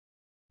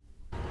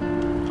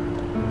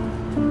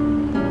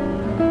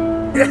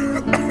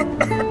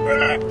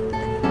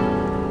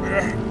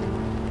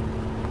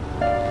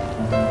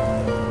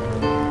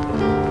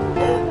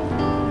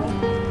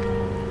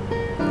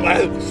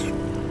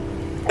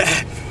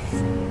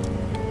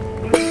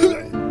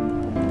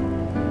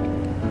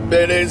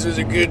Mayonnaise was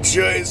a good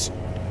choice.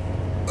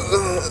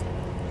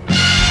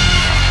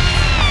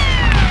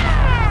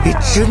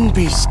 It shouldn't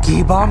be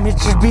ski bomb, it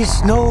should be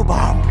snow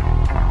bomb.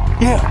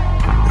 Yeah.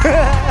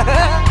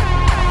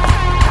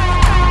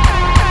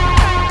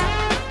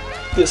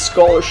 This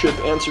scholarship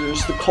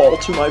answers the call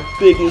to my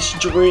biggest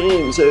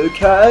dreams,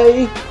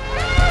 okay?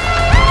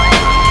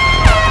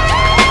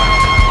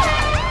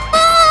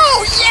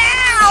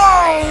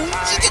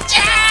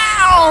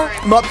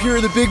 I'm up here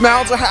in the big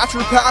mountains of Hatcher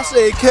Pass,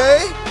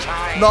 AK.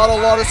 Not a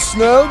lot of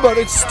snow, but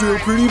it's still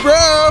pretty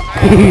brown.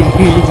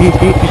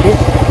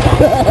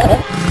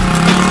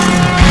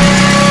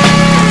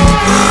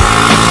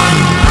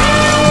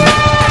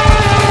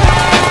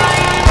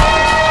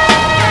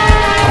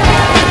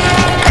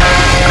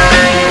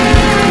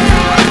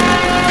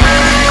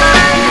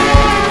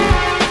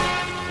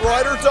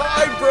 Ride or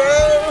die, bro.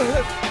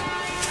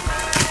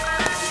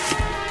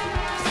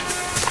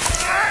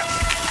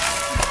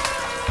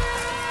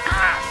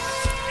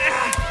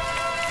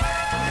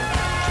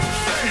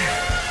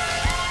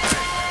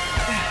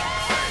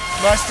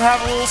 Nice to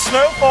have a little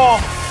snowfall.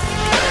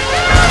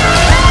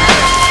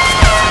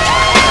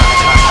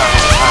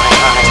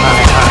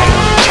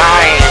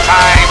 Time.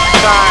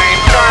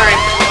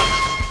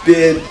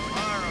 Bib,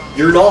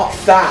 you're not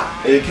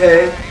fat,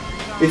 okay?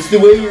 It's the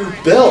way you're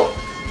built.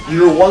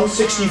 You're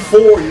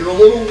 164, you're a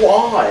little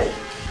wide.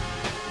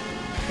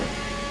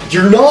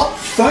 You're not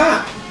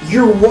fat,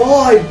 you're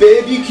wide,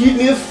 babe. You keep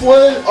me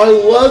afloat. I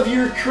love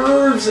your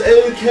curves,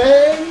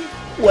 okay?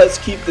 Let's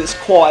keep this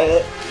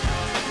quiet.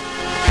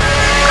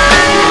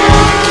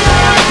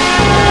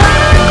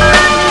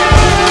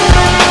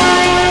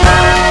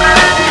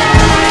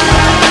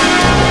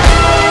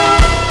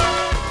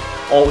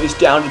 Always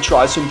down to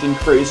try something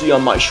crazy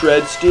on my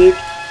shred stick.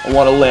 I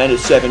want to land a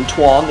 7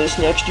 twom this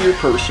next year,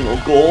 personal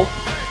goal.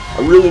 I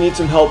really need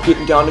some help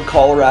getting down to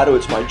Colorado.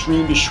 It's my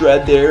dream to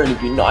shred there, and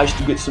it'd be nice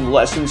to get some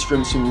lessons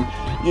from some,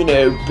 you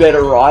know,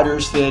 better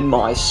riders than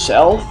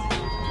myself.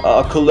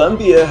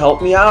 Columbia,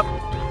 help me out.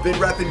 Been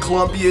repping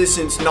Columbia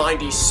since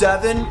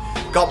 '97.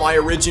 Got my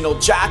original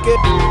jacket.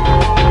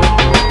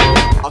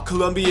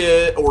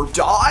 Columbia or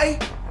die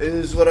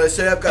is what I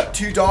say. I've got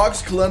 2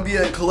 dogs,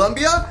 Columbia and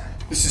Columbia.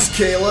 This is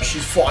Kayla.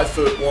 She's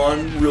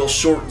 5'1", real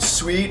short and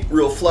sweet,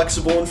 real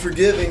flexible and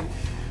forgiving.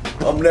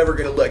 I'm never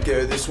gonna let go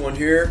of this one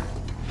here.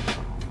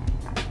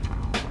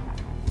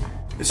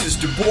 This is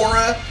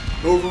Deborah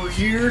over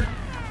here,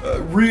 a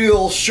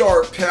real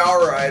sharp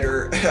power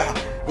rider.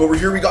 Over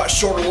here we got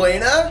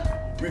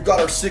Shortelena. We've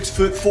got our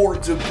 6'4"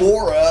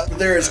 Deborah.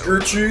 There is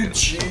Gertrude.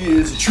 She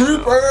is a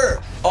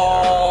trooper.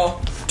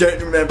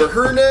 Don't remember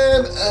her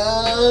name.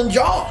 And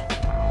yeah.